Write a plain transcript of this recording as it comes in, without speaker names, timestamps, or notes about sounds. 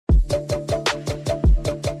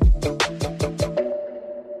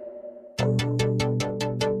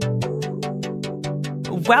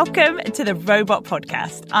Welcome to the Robot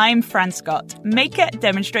Podcast. I'm Fran Scott, maker,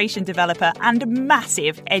 demonstration developer, and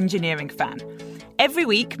massive engineering fan. Every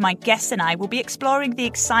week, my guests and I will be exploring the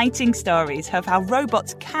exciting stories of how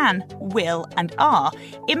robots can, will, and are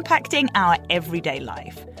impacting our everyday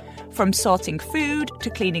life. From sorting food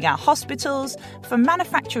to cleaning our hospitals, from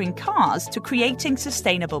manufacturing cars to creating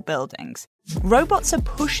sustainable buildings, robots are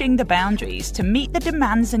pushing the boundaries to meet the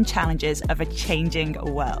demands and challenges of a changing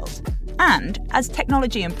world. And as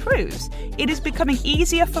technology improves, it is becoming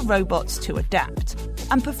easier for robots to adapt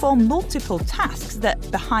and perform multiple tasks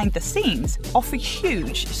that, behind the scenes, offer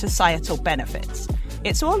huge societal benefits.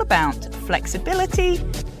 It's all about flexibility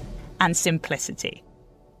and simplicity.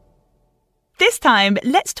 This time,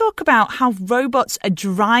 let's talk about how robots are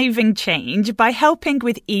driving change by helping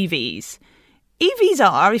with EVs. EVs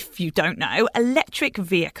are, if you don't know, electric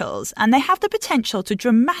vehicles, and they have the potential to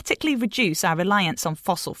dramatically reduce our reliance on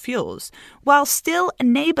fossil fuels, while still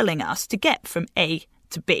enabling us to get from A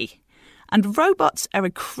to B. And robots are a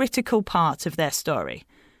critical part of their story.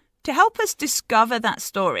 To help us discover that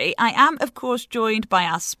story, I am, of course, joined by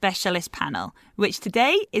our specialist panel, which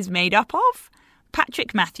today is made up of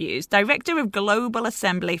Patrick Matthews, Director of Global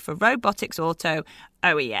Assembly for Robotics Auto,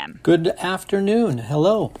 OEM. Good afternoon.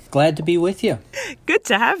 Hello. Glad to be with you. Good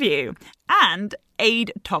to have you. And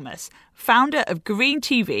Ade Thomas, founder of Green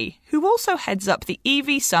TV, who also heads up the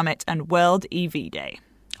EV Summit and World EV Day.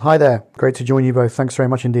 Hi there. Great to join you both. Thanks very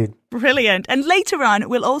much indeed. Brilliant. And later on,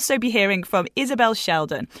 we'll also be hearing from Isabel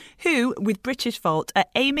Sheldon, who, with Britishvolt, are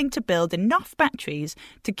aiming to build enough batteries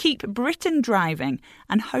to keep Britain driving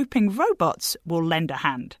and hoping robots will lend a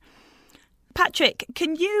hand. Patrick,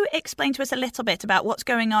 can you explain to us a little bit about what's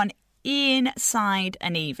going on inside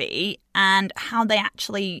an EV and how they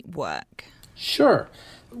actually work? Sure.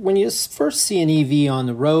 When you first see an EV on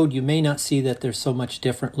the road, you may not see that there's so much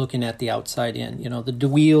different looking at the outside in. You know, the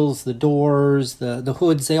wheels, the doors, the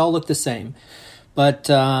hoods, they all look the same. But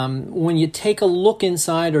when you take a look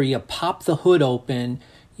inside or you pop the hood open,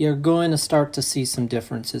 you're going to start to see some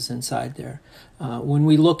differences inside there. When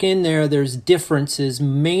we look in there, there's differences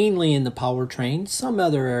mainly in the powertrain, some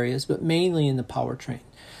other areas, but mainly in the powertrain.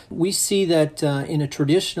 We see that in a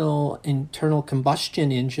traditional internal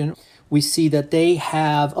combustion engine, we see that they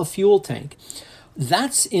have a fuel tank.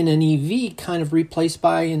 That's in an EV kind of replaced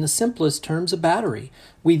by, in the simplest terms, a battery.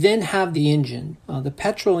 We then have the engine. The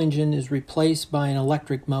petrol engine is replaced by an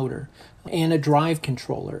electric motor and a drive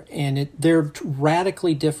controller, and they're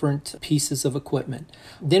radically different pieces of equipment.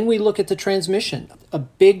 Then we look at the transmission. A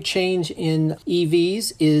big change in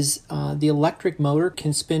EVs is the electric motor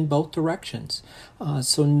can spin both directions.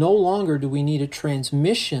 So no longer do we need a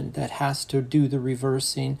transmission that has to do the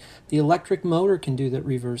reversing. The electric motor can do that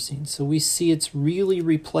reversing. So we see it's really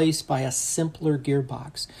replaced by a simpler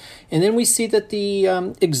gearbox. And then we see that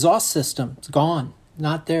the exhaust system is gone.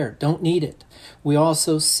 Not there, don't need it. We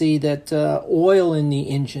also see that oil in the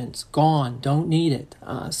engine's gone, don't need it.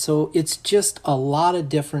 So it's just a lot of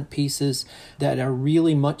different pieces that are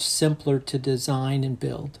really much simpler to design and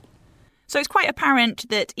build. So it's quite apparent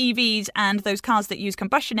that EVs and those cars that use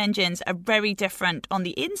combustion engines are very different on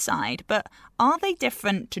the inside, but are they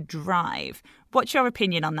different to drive? What's your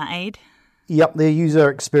opinion on that, Ade? Yep, the user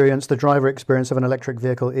experience, the driver experience of an electric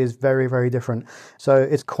vehicle is very, very different. So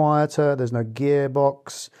it's quieter, there's no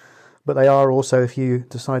gearbox, but they are also, if you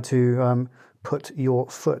decide to put your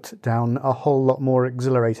foot down, a whole lot more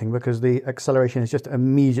exhilarating because the acceleration is just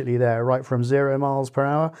immediately there, right from 0 miles per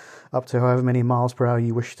hour up to however many miles per hour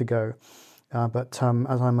you wish to go. But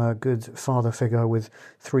as I'm a good father figure with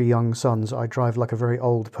 3 young sons, I drive like a very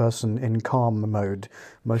old person in calm mode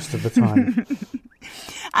most of the time.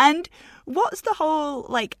 And what's the whole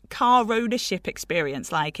car ownership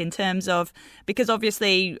experience like in terms of, because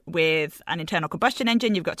obviously with an internal combustion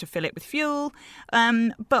engine, you've got to fill it with fuel.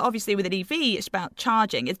 But obviously with an EV, it's about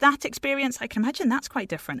charging. Is that experience, I can imagine that's quite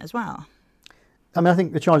different as well. I mean, I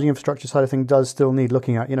think the charging infrastructure side of things does still need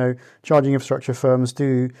looking at. You know, charging infrastructure firms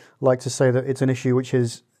do like to say that it's an issue which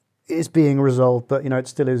is being resolved, but, you know, it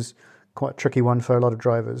still is quite a tricky one for a lot of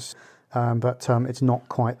drivers. But it's not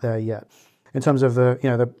quite there yet. In terms of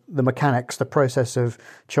the mechanics, the process of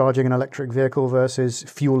charging an electric vehicle versus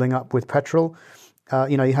fueling up with petrol,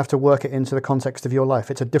 you have to work it into the context of your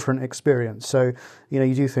life. It's a different experience. So,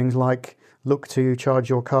 you do things like look to charge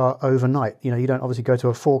your car overnight. You don't obviously go to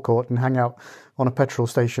a forecourt and hang out on a petrol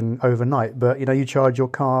station overnight, but, you charge your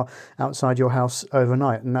car outside your house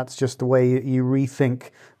overnight. And that's just the way you rethink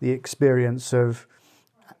the experience of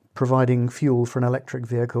providing fuel for an electric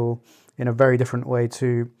vehicle in a very different way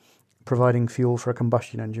to providing fuel for a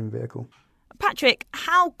combustion engine vehicle. Patrick,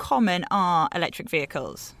 how common are electric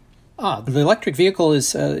vehicles? The electric vehicle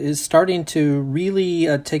is starting to really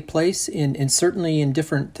take place in certainly in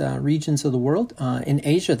different regions of the world. In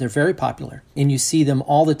Asia, they're very popular, and you see them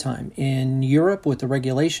all the time. In Europe, with the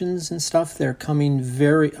regulations and stuff, they're coming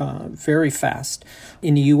very fast.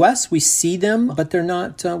 In the U.S., we see them, but they're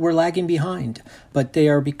not. We're lagging behind, but they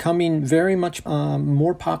are becoming very much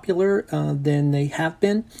more popular than they have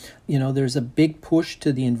been. You know, there's a big push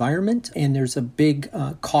to the environment, and there's a big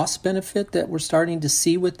cost benefit that we're starting to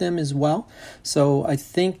see with them as well. So I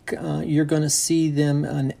think you're going to see them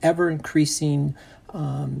in ever-increasing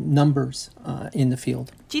numbers in the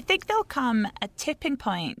field. Do you think there'll come a tipping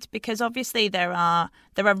point? Because obviously there are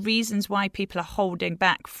reasons why people are holding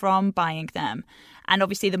back from buying them. And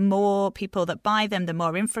obviously the more people that buy them, the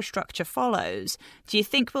more infrastructure follows. Do you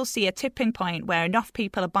think we'll see a tipping point where enough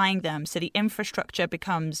people are buying them so the infrastructure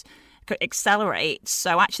accelerates,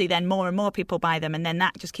 so actually then more and more people buy them, and then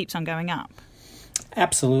that just keeps on going up?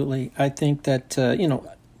 Absolutely. I think that,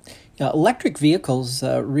 electric vehicles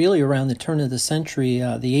really around the turn of the century,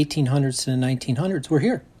 the 1800s to the 1900s, were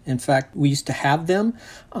here. In fact, we used to have them,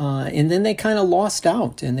 and then they kind of lost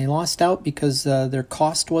out. And they lost out because their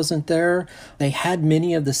cost wasn't there. They had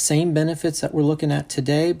many of the same benefits that we're looking at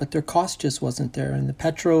today, but their cost just wasn't there. And the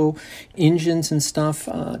petro engines and stuff,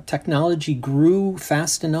 technology grew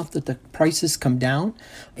fast enough that the prices come down.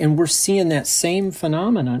 And we're seeing that same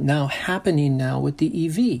phenomenon now happening now with the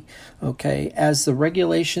EV. Okay, as the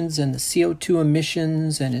regulations and the CO2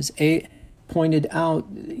 emissions and as pointed out,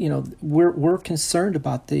 we're concerned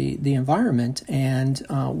about the environment, and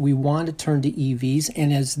we want to turn to EVs.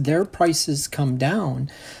 And as their prices come down,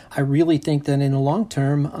 I really think that in the long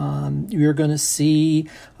term, you're going to see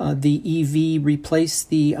the EV replace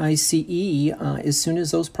the ICE as soon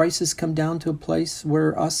as those prices come down to a place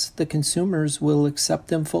where us, the consumers, will accept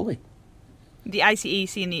them fully. The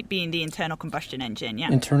ICE being the internal combustion engine,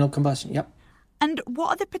 yeah? Internal combustion, yep. And what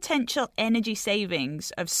are the potential energy savings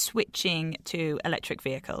of switching to electric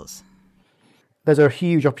vehicles? There's a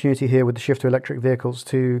huge opportunity here with the shift to electric vehicles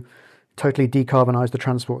to totally decarbonize the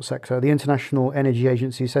transport sector. The International Energy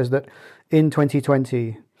Agency says that in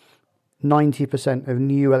 2020, 90% of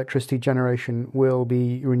new electricity generation will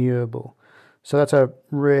be renewable. So that's a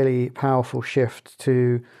really powerful shift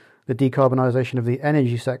to the decarbonization of the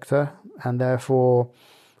energy sector, and therefore,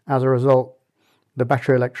 as a result, the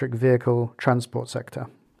battery electric vehicle transport sector.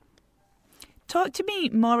 Talk to me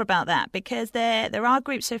more about that, because there are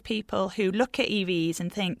groups of people who look at EVs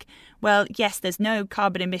and think, well, yes, there's no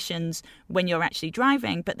carbon emissions when you're actually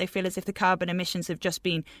driving, but they feel as if the carbon emissions have just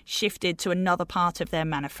been shifted to another part of their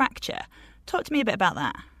manufacture. Talk to me a bit about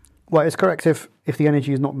that. Well, it's correct if the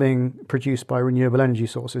energy is not being produced by renewable energy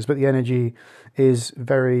sources, but the energy is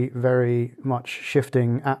very, very much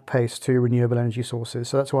shifting at pace to renewable energy sources.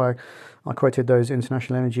 So that's why I quoted those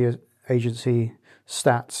International Energy Agency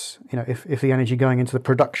stats. If the energy going into the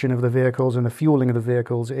production of the vehicles and the fueling of the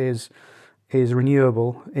vehicles is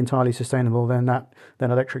renewable, entirely sustainable, then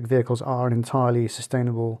electric vehicles are an entirely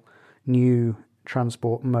sustainable new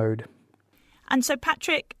transport mode. And so,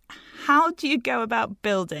 Patrick, how do you go about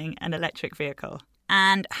building an electric vehicle?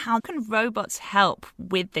 And how can robots help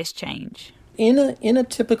with this change? In a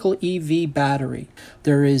typical EV battery,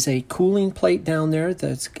 there is a cooling plate down there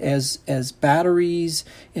that's as batteries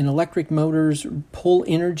and electric motors pull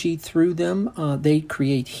energy through them, they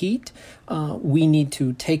create heat. We need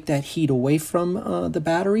to take that heat away from the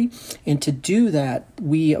battery. And to do that,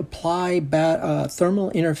 we apply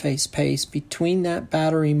thermal interface paste between that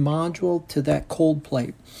battery module to that cold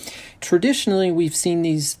plate. Traditionally, we've seen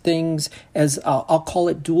these things as, I'll call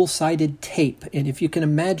it dual-sided tape. And if you can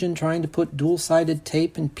imagine trying to put dual-sided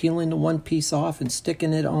tape and peeling the one piece off and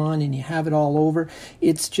sticking it on and you have it all over,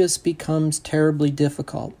 it just becomes terribly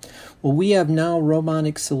difficult. Well, we have now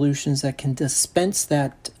robotic solutions that can dispense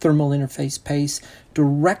that thermal interface paste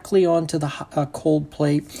directly onto the cold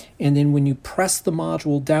plate. And then when you press the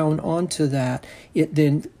module down onto that, it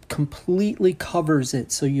then completely covers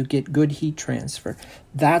it so you get good heat transfer.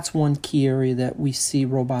 That's one key area that we see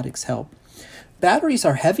robotics help. Batteries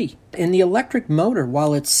are heavy, and the electric motor,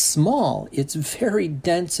 while it's small, it's very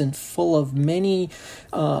dense and full of many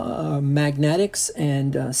magnetics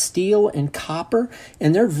and steel and copper,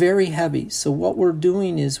 and they're very heavy. So what we're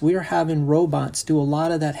doing is we're having robots do a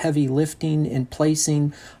lot of that heavy lifting and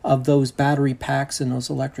placing of those battery packs and those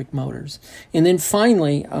electric motors. And then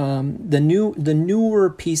finally, the newer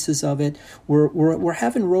pieces of it, we're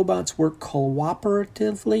having robots work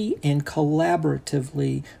cooperatively and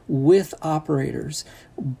collaboratively with operators,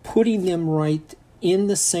 putting them right in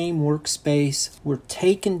the same workspace. We're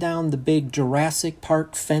taking down the big Jurassic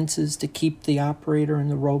Park fences to keep the operator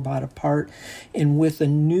and the robot apart. And with the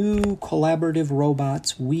new collaborative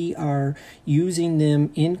robots, we are using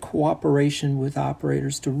them in cooperation with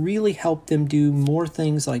operators to really help them do more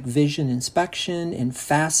things like vision inspection and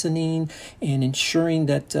fastening and ensuring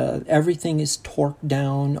that everything is torqued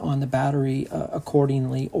down on the battery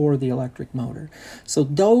accordingly, or the electric motor. So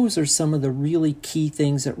those are some of the really key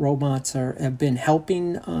things that robots have been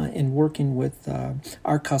helping and working with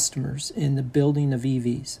our customers in the building of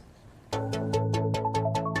EVs.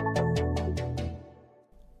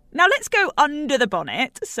 Now let's go under the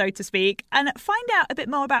bonnet, so to speak, and find out a bit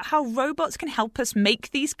more about how robots can help us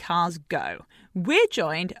make these cars go. We're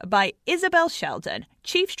joined by Isabel Sheldon,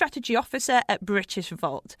 Chief Strategy Officer at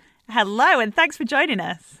Britishvolt. Hello, and thanks for joining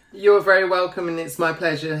us. You're very welcome, and it's my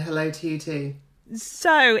pleasure. Hello to you too.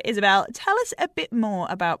 So, Isabel, tell us a bit more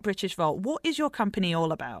about Britishvolt. What is your company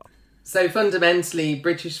all about? So fundamentally,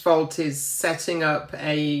 Britishvolt is setting up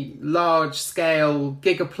a large-scale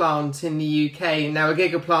gigaplant in the UK. Now, a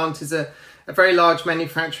gigaplant is a very large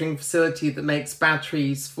manufacturing facility that makes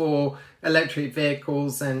batteries for electric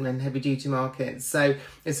vehicles and heavy-duty markets. So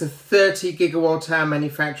it's a 30 gigawatt-hour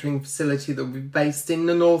manufacturing facility that will be based in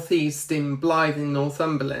the northeast, in Blyth in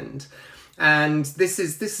Northumberland. And this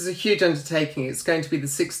is a huge undertaking. It's going to be the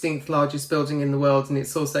 16th largest building in the world, and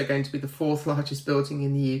it's also going to be the 4th largest building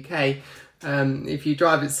in the UK. If you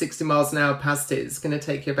drive at 60 miles an hour past it, it's going to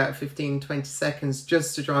take you about 15-20 seconds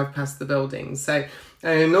just to drive past the building. So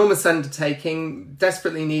an enormous undertaking,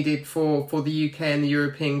 desperately needed for the UK and the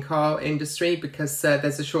European car industry, because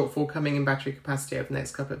there's a shortfall coming in battery capacity over the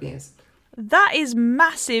next couple of years. That is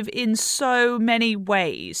massive in so many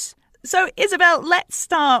ways. So, Isabel, let's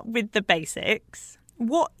start with the basics.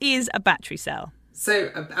 What is a battery cell? So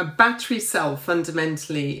a battery cell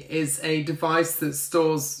fundamentally is a device that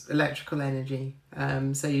stores electrical energy.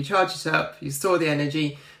 So you charge it up, you store the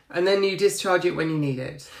energy, and then you discharge it when you need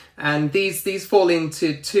it. And these fall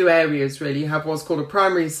into two areas, really. You have what's called a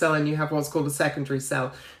primary cell and you have what's called a secondary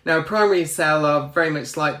cell. Now, a primary cell are very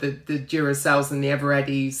much like the Duracells and the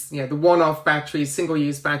Evereadys, the one-off batteries,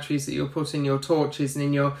 single-use batteries that you'll put in your torches and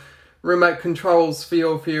in your remote controls for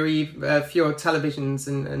your televisions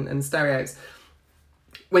and stereos.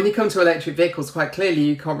 When you come to electric vehicles, quite clearly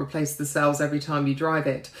you can't replace the cells every time you drive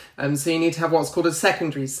it. So you need to have what's called a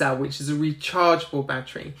secondary cell, which is a rechargeable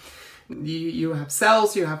battery. You have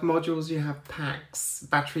cells, you have modules, you have packs,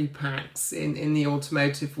 battery packs in the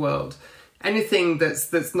automotive world. Anything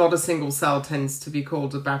that's not a single cell tends to be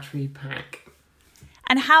called a battery pack.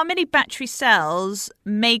 And how many battery cells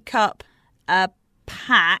make up a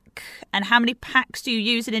pack, and how many packs do you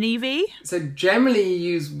use in an EV? So generally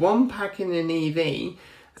you use one pack in an EV,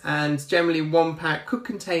 and generally one pack could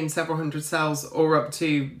contain several hundred cells or up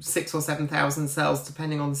to 6,000 or 7,000 cells,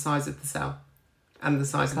 depending on the size of the cell and the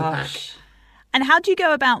size of the pack. And how do you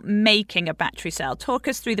go about making a battery cell? Talk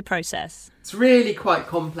us through the process. It's really quite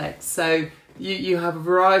complex. So you have a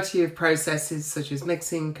variety of processes such as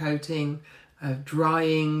mixing, coating,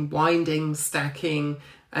 drying, winding, stacking,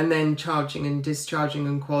 and then charging and discharging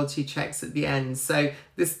and quality checks at the end. So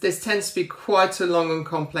this tends to be quite a long and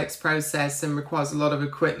complex process and requires a lot of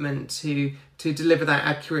equipment to deliver that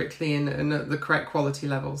accurately and at the correct quality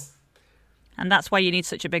levels. And that's why you need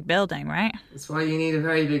such a big building, right? That's why you need a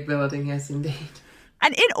very big building, yes indeed.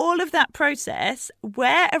 And in all of that process,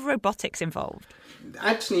 where are robotics involved?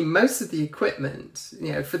 Actually, most of the equipment,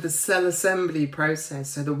 for the cell assembly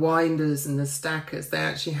process, so the winders and the stackers, they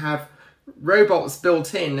actually have robots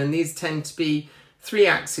built in, and these tend to be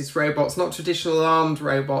 3-axis robots, not traditional armed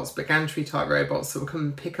robots, but gantry type robots that will come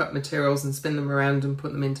and pick up materials and spin them around and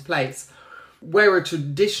put them into place. Where a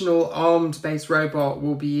traditional armed based robot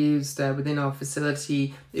will be used within our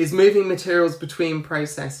facility is moving materials between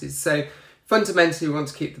processes. So fundamentally we want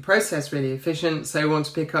to keep the process really efficient, so we want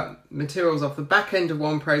to pick up materials off the back end of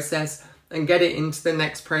one process and get it into the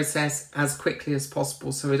next process as quickly as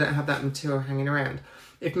possible, so we don't have that material hanging around.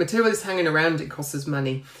 If material is hanging around, it costs us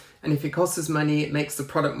money. And if it costs us money, it makes the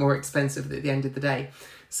product more expensive at the end of the day.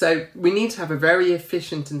 So we need to have a very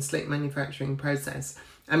efficient and slick manufacturing process.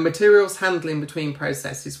 And materials handling between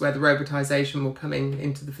processes where the robotisation will come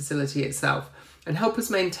into the facility itself and help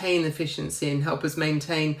us maintain efficiency and help us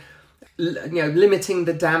maintain, limiting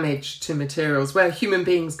the damage to materials. Where human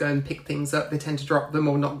beings go and pick things up, they tend to drop them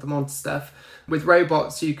or knock them onto stuff. With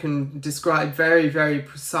robots, you can describe very, very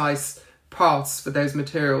precise paths for those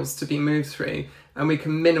materials to be moved through, and we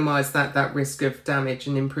can minimise that risk of damage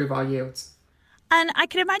and improve our yields. And I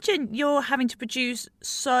can imagine you're having to produce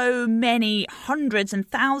so many hundreds and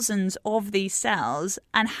thousands of these cells.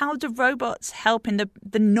 And how do robots help in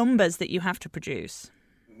the numbers that you have to produce?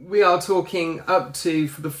 We are talking up to,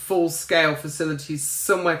 for the full-scale facilities,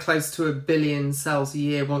 somewhere close to 1 billion cells a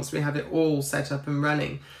year once we have it all set up and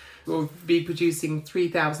running. We'll be producing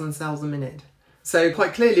 3,000 cells a minute. So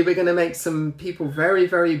quite clearly we're going to make some people very,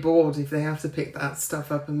 very bored if they have to pick that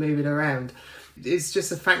stuff up and move it around. It's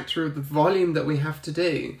just a factor of the volume that we have to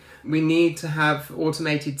do. We need to have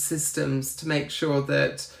automated systems to make sure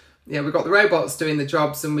that we've got the robots doing the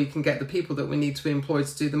jobs and we can get the people that we need to employ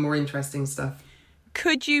to do the more interesting stuff.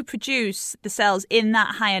 Could you produce the cells in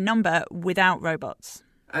that higher number without robots?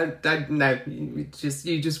 No, you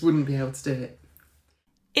just wouldn't be able to do it.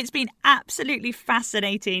 It's been absolutely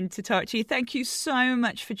fascinating to talk to you. Thank you so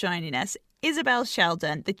much for joining us. Isabel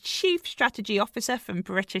Sheldon, the Chief Strategy Officer from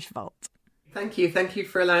Britishvolt. Thank you. Thank you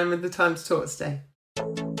for allowing me the time to talk today.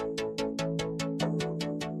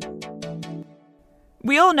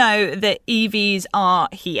 We all know that EVs are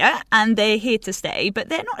here and they're here to stay, but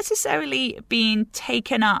they're not necessarily being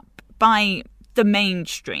taken up by the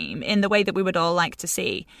mainstream in the way that we would all like to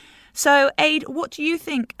see. So, Aid, what do you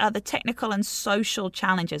think are the technical and social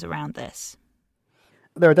challenges around this?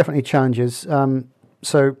 There are definitely challenges.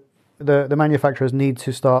 So the manufacturers need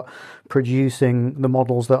to start producing the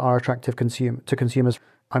models that are attractive to consumers.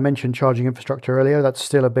 I mentioned charging infrastructure earlier. That's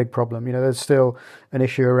still a big problem. There's still an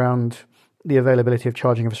issue around the availability of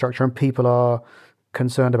charging infrastructure, and people are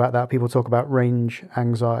concerned about that. People talk about range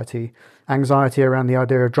anxiety around the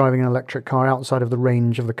idea of driving an electric car outside of the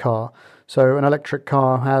range of the car. So an electric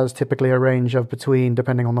car has typically a range of between,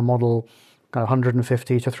 depending on the model,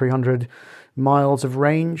 150 to 300 miles of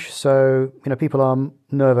range. So, people are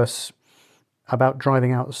nervous about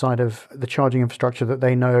driving outside of the charging infrastructure that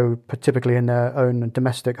they know, typically in their own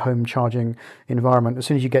domestic home charging environment. As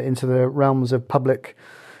soon as you get into the realms of public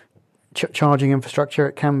charging infrastructure,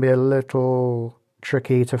 it can be a little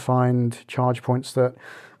tricky to find charge points that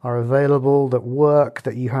are available, that work,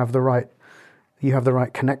 that you have the right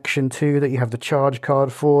connection to, that you have the charge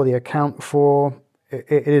card for, the account for.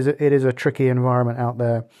 It is a tricky environment out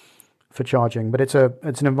there for charging, but it's an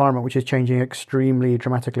environment which is changing extremely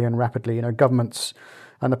dramatically and rapidly. Governments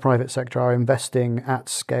and the private sector are investing at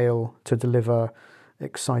scale to deliver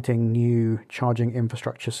exciting new charging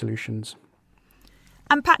infrastructure solutions.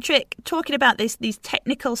 And Patrick, talking about these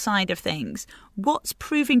technical side of things, what's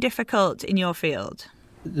proving difficult in your field?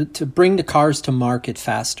 To bring the cars to market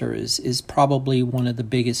faster is probably one of the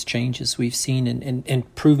biggest changes we've seen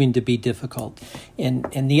and proving to be difficult. And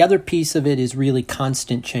the other piece of it is really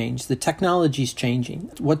constant change. The technology's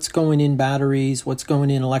changing. What's going in batteries, what's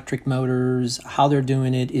going in electric motors, how they're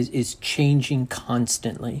doing it is changing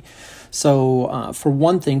constantly. So for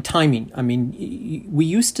one thing, timing. I mean, we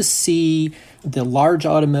used to see the large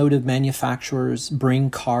automotive manufacturers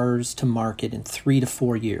bring cars to market in 3 to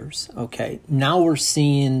 4 years. Okay, now we're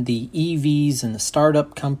seeing the EVs and the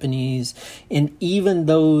startup companies and even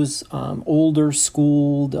those older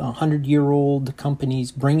schooled 100-year-old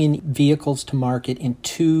companies bringing vehicles to market in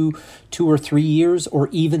 2 or 3 years or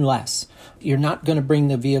even less. You're not going to bring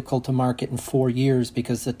the vehicle to market in 4 years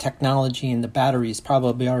because the technology and the battery is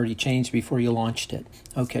probably already changed before you launched it.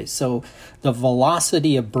 Okay, so the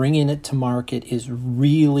velocity of bringing it to market is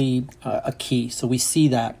really a key. So we see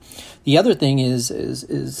that. The other thing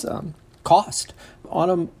is cost.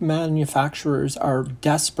 Auto manufacturers are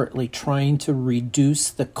desperately trying to reduce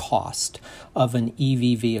the cost of an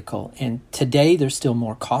EV vehicle. And today they're still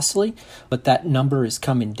more costly, but that number is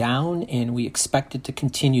coming down and we expect it to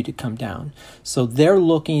continue to come down. So they're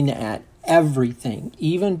looking at everything,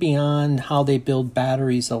 even beyond how they build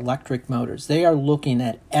batteries, electric motors. They are looking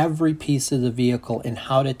at every piece of the vehicle and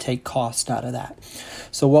how to take cost out of that.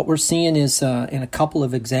 So what we're seeing is, in a couple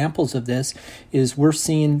of examples of this, is we're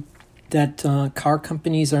seeing that car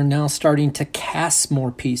companies are now starting to cast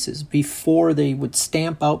more pieces. Before they would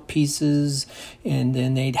stamp out pieces and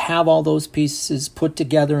then they'd have all those pieces put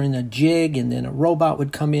together in a jig and then a robot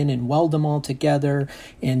would come in and weld them all together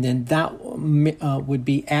and then that would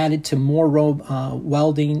be added to more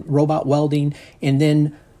robot welding and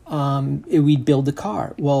then we'd build the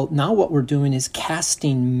car. Well, now what we're doing is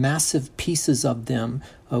casting massive pieces of them,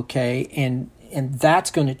 okay, and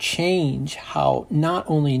that's going to change how not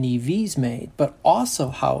only an EV is made, but also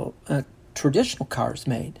how a traditional car is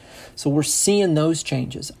made. So we're seeing those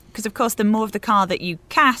changes. Because, of course, the more of the car that you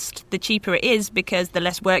cast, the cheaper it is because the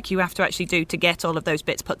less work you have to actually do to get all of those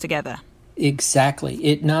bits put together. Exactly.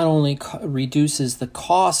 It not only reduces the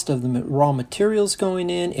cost of the raw materials going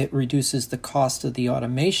in, it reduces the cost of the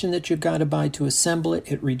automation that you've got to buy to assemble it,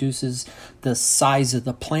 it reduces the size of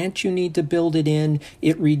the plant you need to build it in,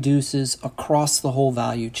 it reduces across the whole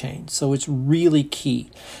value chain. So it's really key.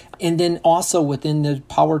 And then also within the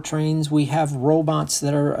powertrains, we have robots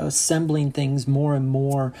that are assembling things more and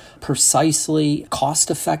more precisely,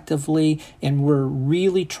 cost effectively, and we're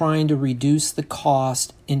really trying to reduce the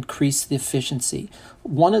cost, increase the efficiency.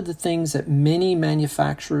 One of the things that many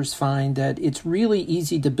manufacturers find that it's really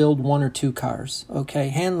easy to build 1 or 2 cars. Okay,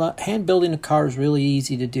 hand building a car is really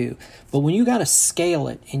easy to do, but when you got to scale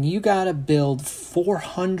it and you got to build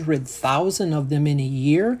 400,000 of them in a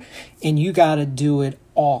year, and you got to do it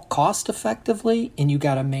all cost effectively, and you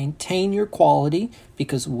got to maintain your quality,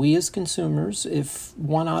 because we as consumers, if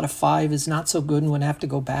 1 out of 5 is not so good and would have to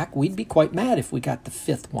go back, we'd be quite mad if we got the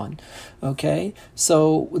 5th one. Okay,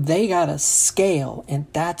 so they got to scale, and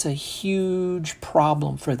that's a huge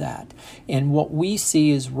problem for that. And what we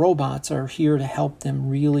see is robots are here to help them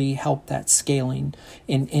really help that scaling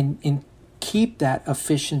and keep that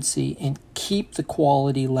efficiency and keep the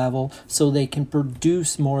quality level so they can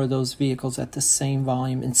produce more of those vehicles at the same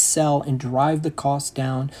volume and sell and drive the cost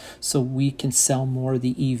down so we can sell more of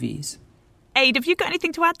the EVs. Aid, have you got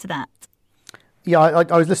anything to add to that? Yeah,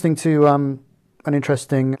 I was listening to an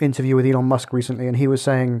interesting interview with Elon Musk recently, and he was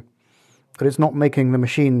saying that it's not making the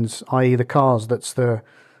machines, i.e. the cars, that's the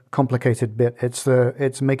complicated bit.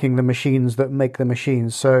 It's making the machines that make the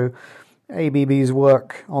machines. So ABB's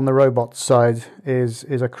work on the robots side is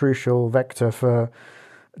a crucial vector for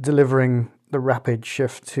delivering the rapid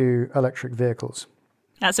shift to electric vehicles.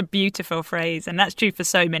 That's a beautiful phrase, and that's true for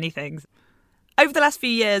so many things. Over the last few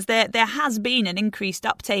years, there has been an increased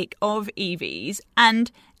uptake of EVs. And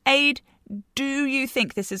Aid, do you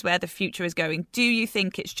think this is where the future is going? Do you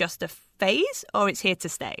think it's just a phase, or it's here to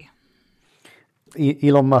stay?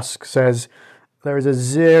 Elon Musk says there is a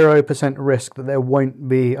 0% risk that there won't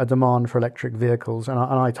be a demand for electric vehicles, and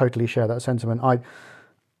I totally share that sentiment.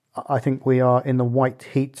 I think we are in the white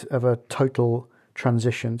heat of a total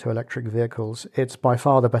transition to electric vehicles. It's by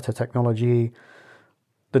far the better technology.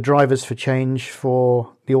 The drivers for change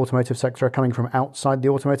for the automotive sector are coming from outside the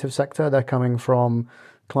automotive sector. They're coming from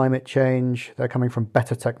climate change. They're coming from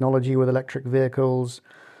better technology with electric vehicles.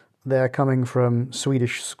 They're coming from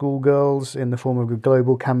Swedish schoolgirls in the form of a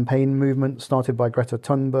global campaign movement started by Greta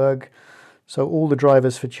Thunberg. So all the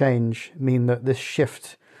drivers for change mean that this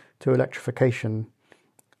shift to electrification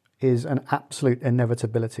is an absolute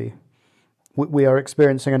inevitability. We are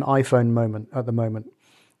experiencing an iPhone moment at the moment.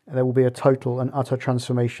 There will be a total and utter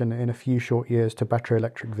transformation in a few short years to battery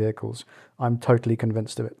electric vehicles. I'm totally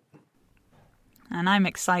convinced of it. And I'm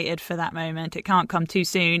excited for that moment. It can't come too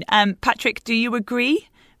soon. Patrick, do you agree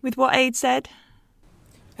with what Aid said?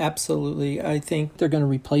 Absolutely. I think they're going to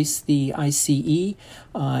replace the ICE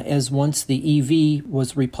as once the EV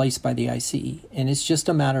was replaced by the ICE. And it's just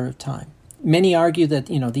a matter of time. Many argue that,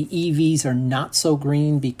 the EVs are not so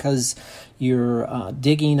green because you're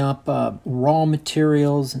digging up raw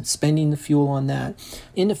materials and spending the fuel on that.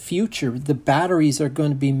 In the future, the batteries are going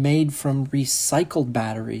to be made from recycled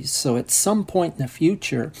batteries. So at some point in the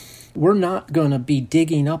future, we're not going to be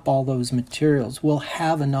digging up all those materials. We'll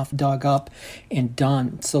have enough dug up and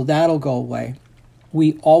done. So that'll go away.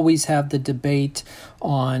 We always have the debate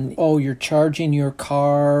on, you're charging your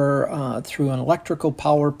car through an electrical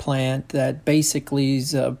power plant that basically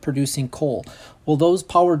is producing coal. Well, those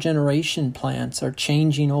power generation plants are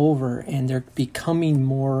changing over and they're becoming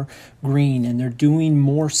more green and they're doing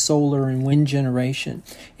more solar and wind generation.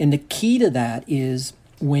 And the key to that is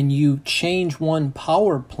when you change one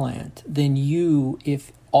power plant, then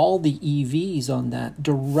if all the EVs on that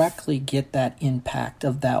directly get that impact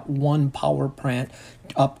of that one power plant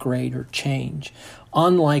upgrade or change.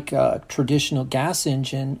 Unlike a traditional gas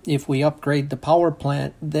engine, if we upgrade the power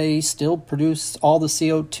plant, they still produce all the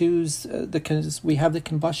CO2s because we have the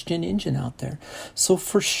combustion engine out there. So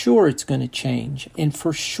for sure it's going to change, and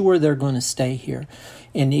for sure they're going to stay here.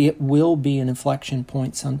 And it will be an inflection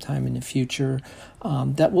point sometime in the future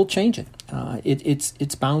that will change it.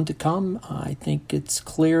 It's bound to come. I think it's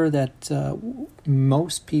clear that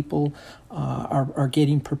most people are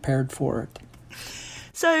getting prepared for it.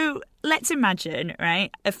 So let's imagine,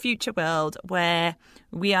 right, a future world where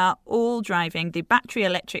we are all driving the battery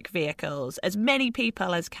electric vehicles. As many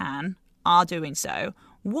people as can are doing so.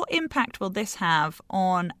 What impact will this have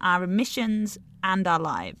on our emissions and our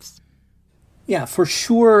lives? Yeah, for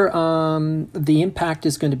sure, the impact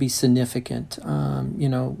is going to be significant.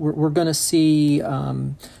 We're going to see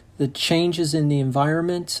the changes in the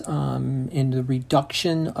environment, in the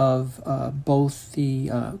reduction of both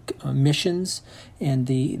the emissions and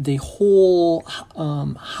the whole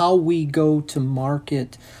how we go to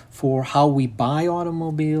market for how we buy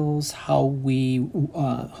automobiles,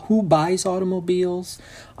 who buys automobiles.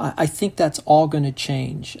 I think that's all going to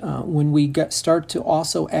change when we start to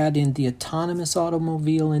also add in the autonomous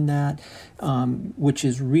automobile in that, which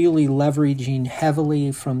is really leveraging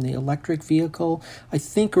heavily from the electric vehicle. I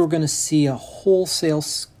think we're going to see a wholesale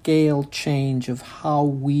scale change of how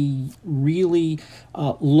we really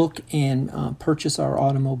look and purchase our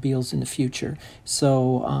automobiles in the future.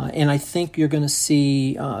 So, and I think you're going to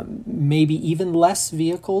see maybe even less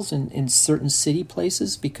vehicles in certain city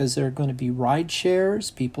places because there are going to be ride shares.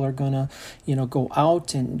 People are going to, go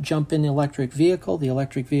out and jump in the electric vehicle. The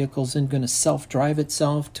electric vehicle is then going to self-drive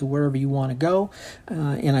itself to wherever you want to go.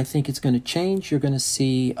 And I think it's going to change. You're going to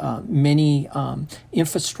see many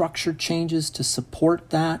infrastructure changes to support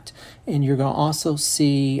that. And you're going to also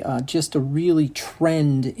see just a really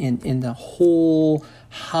trend in the whole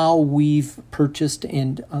how we've purchased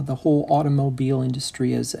and the whole automobile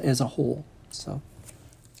industry as a whole. So,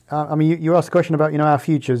 you asked a question about our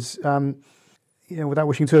futures. Without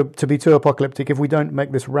wishing to be too apocalyptic, if we don't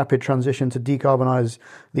make this rapid transition to decarbonize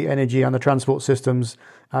the energy and the transport systems,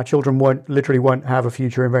 our children won't have a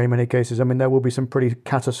future in very many cases. There will be some pretty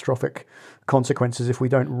catastrophic consequences if we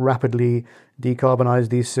don't rapidly decarbonize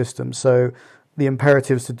these systems. So the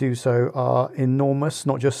imperatives to do so are enormous,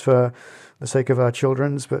 not just for the sake of our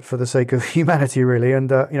children's, but for the sake of humanity, really. And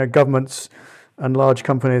governments and large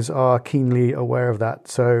companies are keenly aware of that.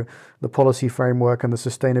 So the policy framework and the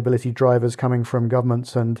sustainability drivers coming from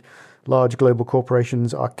governments and large global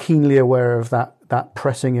corporations are keenly aware of that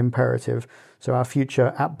pressing imperative. So our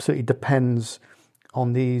future absolutely depends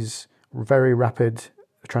on these very rapid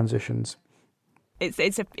transitions.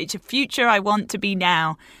 It's a future I want to be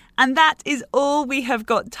now. And that is all we have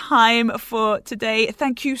got time for today.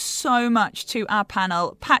 Thank you so much to our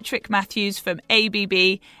panel, Patrick Matthews from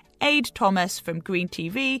ABB, Aid Thomas from Green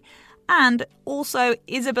TV, and also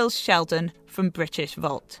Isabel Sheldon from British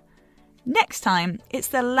Volt. Next time, it's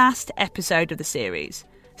the last episode of the series.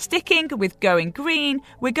 Sticking with Going Green,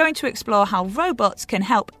 we're going to explore how robots can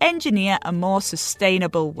help engineer a more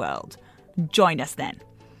sustainable world. Join us then.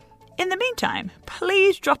 In the meantime,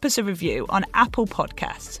 please drop us a review on Apple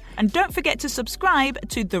Podcasts. And don't forget to subscribe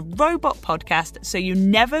to the Robot Podcast so you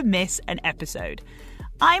never miss an episode.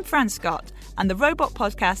 I'm Fran Scott, and the Robot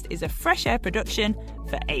Podcast is a Fresh Air production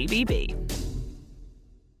for ABB.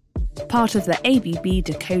 Part of the ABB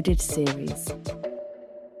Decoded series.